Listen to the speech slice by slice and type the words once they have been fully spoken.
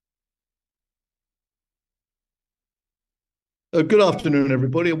Good afternoon,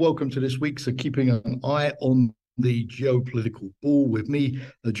 everybody, and welcome to this week's Keeping an Eye on the Geopolitical Ball with me,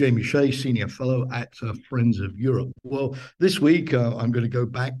 Jamie Shea, Senior Fellow at Friends of Europe. Well, this week I'm going to go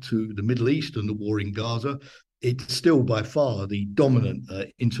back to the Middle East and the war in Gaza. It's still by far the dominant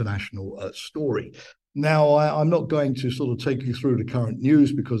international story. Now, I'm not going to sort of take you through the current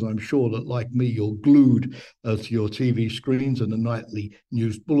news because I'm sure that, like me, you're glued to your TV screens and the nightly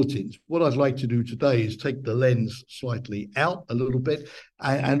news bulletins. What I'd like to do today is take the lens slightly out a little bit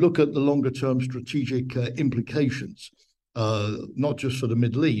and look at the longer term strategic implications, not just for the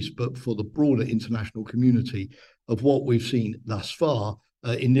Middle East, but for the broader international community of what we've seen thus far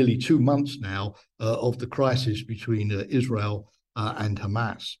in nearly 2 months now of the crisis between Israel and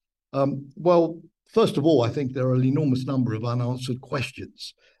Hamas. Well, first of all, I think there are an enormous number of unanswered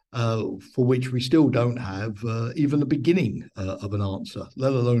questions for which we still don't have even the beginning of an answer,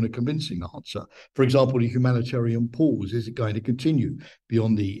 let alone a convincing answer. For example, the humanitarian pause, is it going to continue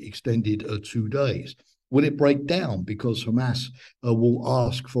beyond the extended 2 days? Will it break down because Hamas will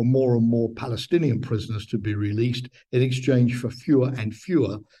ask for more and more Palestinian prisoners to be released in exchange for fewer and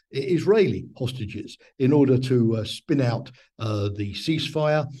fewer Israeli hostages in order to spin out the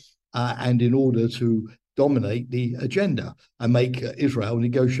ceasefire and in order to dominate the agenda and make Israel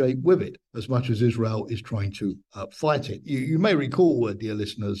negotiate with it as much as Israel is trying to fight it? You may recall, dear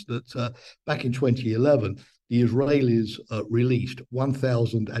listeners, that back in 2011, the Israelis released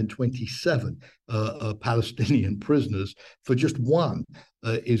 1,027 Palestinian prisoners for just one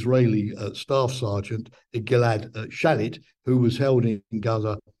Israeli staff sergeant, Gilad Shalit, who was held in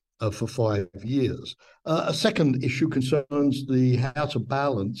Gaza for 5 years. A second issue concerns how to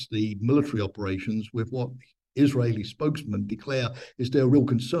balance the military operations with what Israeli spokesmen declare is their real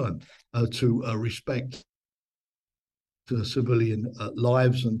concern to respect civilian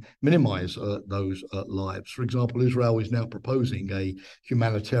lives and minimize those lives. For example, Israel is now proposing a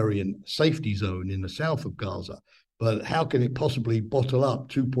humanitarian safety zone in the south of Gaza. But how can it possibly bottle up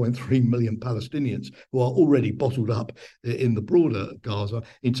 2.3 million Palestinians who are already bottled up in the broader Gaza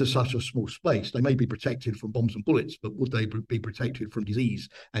into such a small space? They may be protected from bombs and bullets, but would they be protected from disease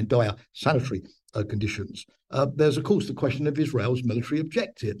and dire sanitary conditions? There's, of course, the question of Israel's military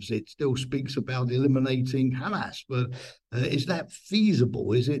objectives. It still speaks about eliminating Hamas, but is that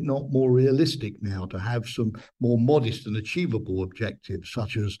feasible? Is it not more realistic now to have some more modest and achievable objectives,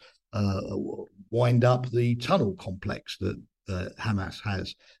 such as wind up the tunnel complex that Hamas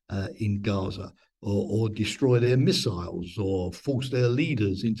has in Gaza, or destroy their missiles, or force their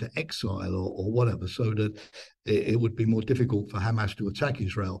leaders into exile, or whatever, so that it would be more difficult for Hamas to attack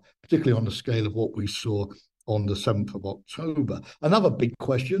Israel, particularly on the scale of what we saw on the 7th of October. Another big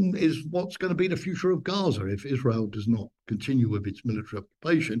question is what's going to be the future of Gaza if Israel does not continue with its military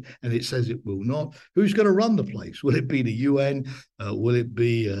occupation, and it says it will not. Who's going to run the place? Will it be the UN? Will it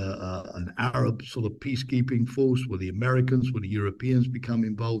be an Arab sort of peacekeeping force? Will the Americans, will the Europeans become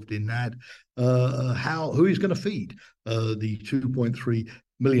involved in that? Who is going to feed the 2.3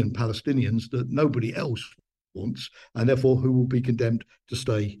 million Palestinians that nobody else wants, and therefore who will be condemned to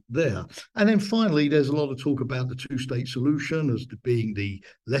stay there? And then finally, there's a lot of talk about the two-state solution as being the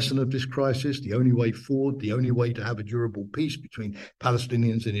lesson of this crisis, the only way forward, the only way to have a durable peace between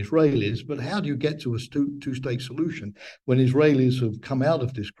Palestinians and Israelis. But how do you get to a two-state solution when Israelis have come out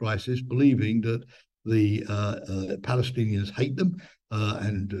of this crisis believing that the Palestinians hate them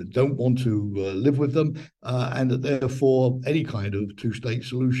and don't want to live with them, and that therefore any kind of two-state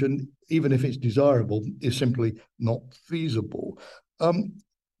solution, even if it's desirable, is simply not feasible?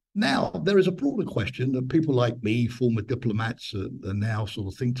 Now, there is a broader question that people like me, former diplomats, and now sort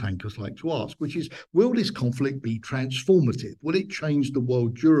of think tankers like to ask, which is, will this conflict be transformative? Will it change the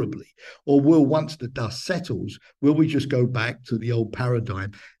world durably? Or will, once the dust settles, will we just go back to the old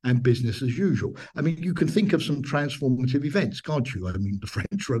paradigm and business as usual? I mean, you can think of some transformative events, can't you? I mean, the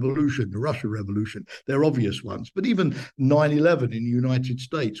French Revolution, the Russian Revolution, they're obvious ones. But even 9/11 in the United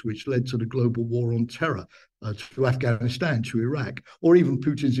States, which led to the global war on terror, to Afghanistan, to Iraq, or even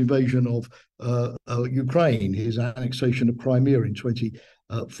Putin's invasion of Ukraine, his annexation of Crimea in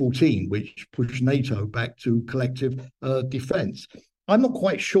 2014, which pushed NATO back to collective defense. I'm not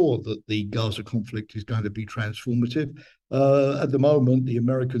quite sure that the Gaza conflict is going to be transformative. At the moment, the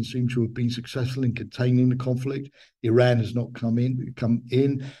Americans seem to have been successful in containing the conflict. Iran has not come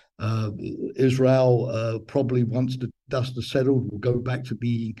in. Israel probably, once the dust has settled, will go back to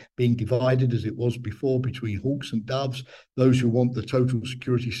being divided as it was before between hawks and doves, those who want the total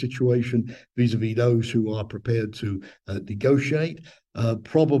security situation vis-a-vis those who are prepared to negotiate.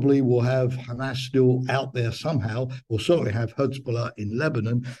 Probably will have Hamas still out there somehow. We'll certainly have Hezbollah in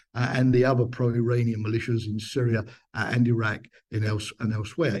Lebanon and the other pro-Iranian militias in Syria and Iraq and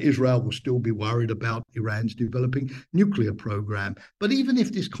elsewhere. Israel will still be worried about Iran's developing nuclear program. But even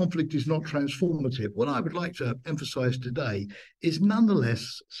if this conflict is not transformative, what I would like to emphasize today is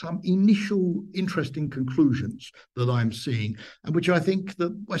nonetheless some initial interesting conclusions that I'm seeing, and which I think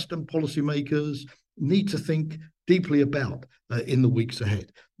that Western policymakers need to think deeply about in the weeks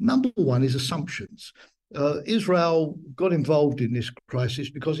ahead. Number one is assumptions. Israel got involved in this crisis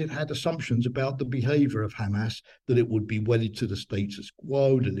because it had assumptions about the behavior of Hamas, that it would be wedded to the status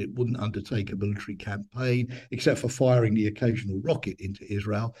quo, that it wouldn't undertake a military campaign, except for firing the occasional rocket into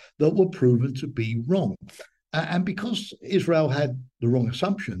Israel, that were proven to be wrong. And because Israel had the wrong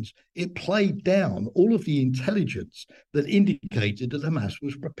assumptions, it played down all of the intelligence that indicated that Hamas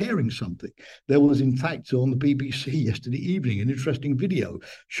was preparing something. There was, in fact, on the BBC yesterday evening, an interesting video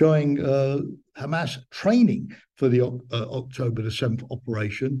showing Hamas training for the October the 7th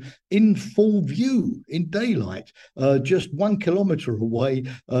operation in full view, in daylight, just 1 kilometer away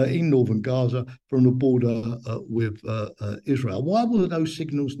in northern Gaza from the border with Israel. Why were those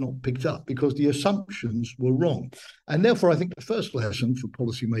signals not picked up? Because the assumptions were wrong. And therefore, I think the first lesson for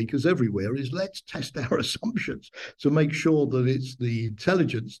policymakers everywhere is let's test our assumptions to make sure that it's the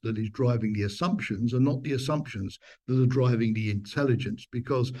intelligence that is driving the assumptions and not the assumptions that are driving the intelligence.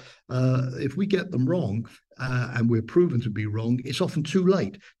 Because if we get them wrong, and we're proven to be wrong, it's often too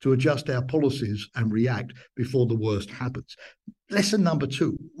late to adjust our policies and react before the worst happens. Lesson number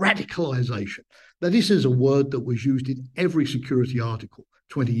two, radicalization. Now, this is a word that was used in every security article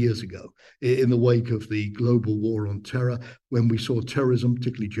 20 years ago in the wake of the global war on terror, when we saw terrorism,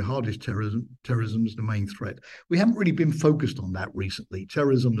 particularly jihadist terrorism as the main threat. We haven't really been focused on that recently.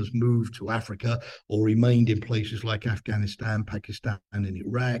 Terrorism has moved to Africa or remained in places like Afghanistan, Pakistan, and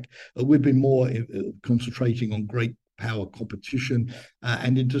Iraq. We've been more concentrating on great power competition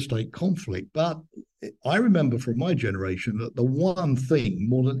and interstate conflict. But I remember from my generation that the one thing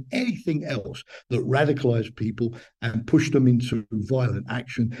more than anything else that radicalized people and pushed them into violent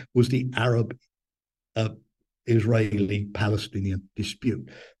action was the Arab Israeli-Palestinian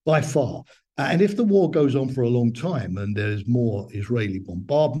dispute, by far. And if the war goes on for a long time and there's more Israeli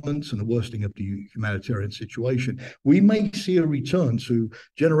bombardments and a worsening of the humanitarian situation, we may see a return to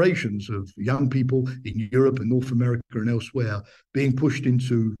generations of young people in Europe and North America and elsewhere being pushed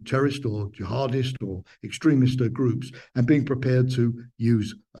into terrorist or jihadist or extremist groups and being prepared to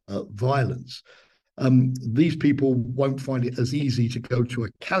use violence. These people won't find it as easy to go to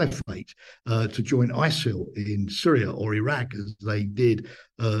a caliphate to join ISIL in Syria or Iraq as they did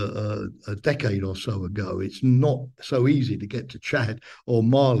a decade or so ago. It's not so easy to get to Chad or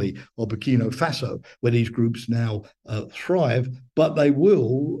Mali or Burkina Faso, where these groups now thrive, but they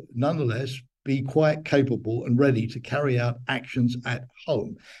will nonetheless be quite capable and ready to carry out actions at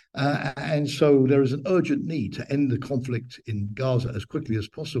home. And so there is an urgent need to end the conflict in Gaza as quickly as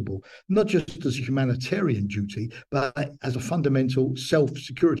possible, not just as a humanitarian duty, but as a fundamental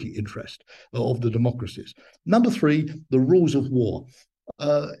self-security interest of the democracies. Number three, the rules of war.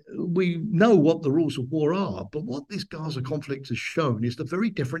 We know what the rules of war are, but what this Gaza conflict has shown is the very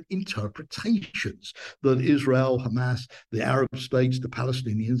different interpretations that Israel, Hamas, the Arab states, the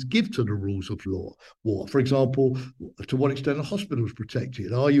Palestinians give to the rules of war. For example, to what extent are hospitals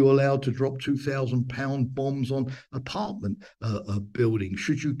protected? Are you allowed to drop 2,000-pound bombs on apartment buildings?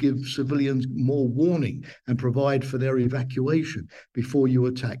 Should you give civilians more warning and provide for their evacuation before you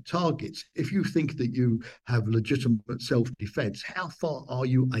attack targets? If you think that you have legitimate self-defense, how far are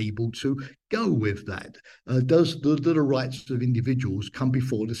you able to go with that? Do the rights of individuals come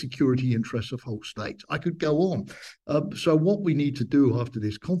before the security interests of whole states? I could go on. So what we need to do after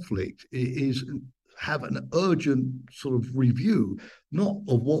this conflict is have an urgent sort of review, not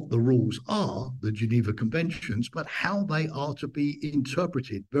of what the rules are, the Geneva Conventions, but how they are to be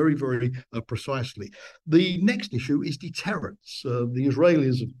interpreted very, very precisely. The next issue is deterrence. The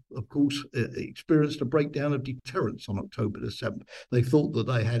Israelis, of course, experienced a breakdown of deterrence on October the 7th. They thought that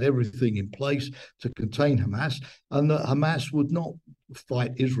they had everything in place to contain Hamas, and that Hamas would not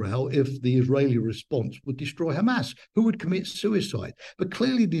fight Israel if the Israeli response would destroy Hamas, who would commit suicide. But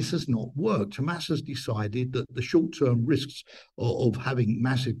clearly this has not worked. Hamas has decided that the short-term risks of having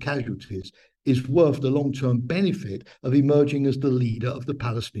massive casualties is worth the long-term benefit of emerging as the leader of the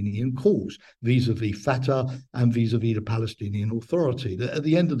Palestinian cause, vis-a-vis Fatah and vis-a-vis the Palestinian Authority. That at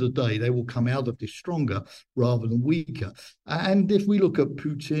the end of the day, they will come out of this stronger rather than weaker. And if we look at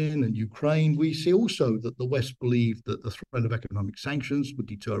Putin and Ukraine, we see also that the West believed that the threat of economic sanctions would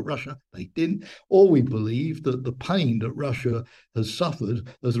deter Russia. They didn't. Or we believe that the pain that Russia has suffered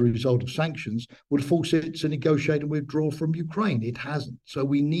as a result of sanctions would force it to negotiate and withdraw from Ukraine. It hasn't. So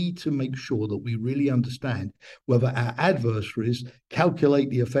we need to make sure that we really understand whether our adversaries calculate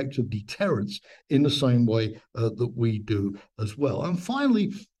the effect of deterrence in the same way that we do as well. And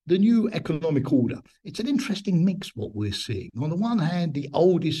finally, the new economic order. It's an interesting mix what we're seeing. On the one hand, the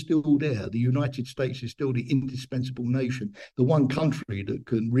old is still there. The United States is still the indispensable nation, the one country that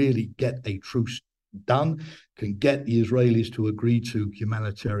can really get a truce done, can get the Israelis to agree to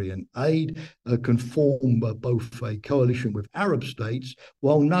humanitarian aid, can form both a coalition with Arab states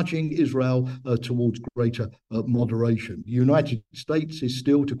while nudging Israel towards greater moderation. The United States is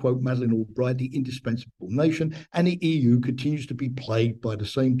still, to quote Madeleine Albright, the indispensable nation, and the EU continues to be plagued by the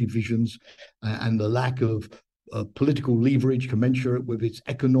same divisions and the lack of political leverage commensurate with its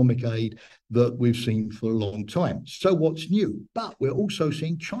economic aid that we've seen for a long time. So what's new? But we're also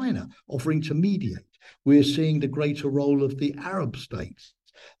seeing China offering to mediate. We're seeing the greater role of the Arab states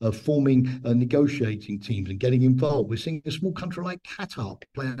forming negotiating teams and getting involved. We're seeing a small country like Qatar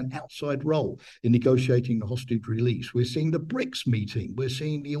play an outside role in negotiating the hostage release. We're seeing the BRICS meeting. We're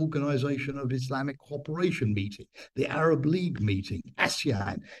seeing the Organization of Islamic Cooperation meeting, the Arab League meeting,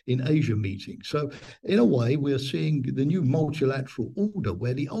 ASEAN in Asia meeting. So in a way, we're seeing the new multilateral order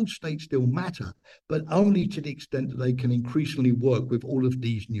where the old states still matter, but only to the extent that they can increasingly work with all of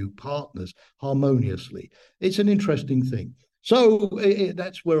these new partners harmoniously. It's an interesting thing. So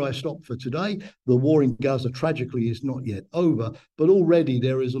that's where I stop for today. The war in Gaza, tragically, is not yet over, but already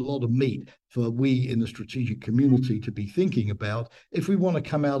there is a lot of meat for we in the strategic community to be thinking about if we want to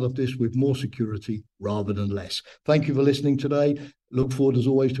come out of this with more security rather than less. Thank you for listening today. Look forward, as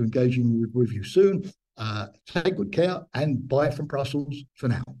always, to engaging with you soon. Take good care and bye from Brussels for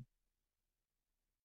now.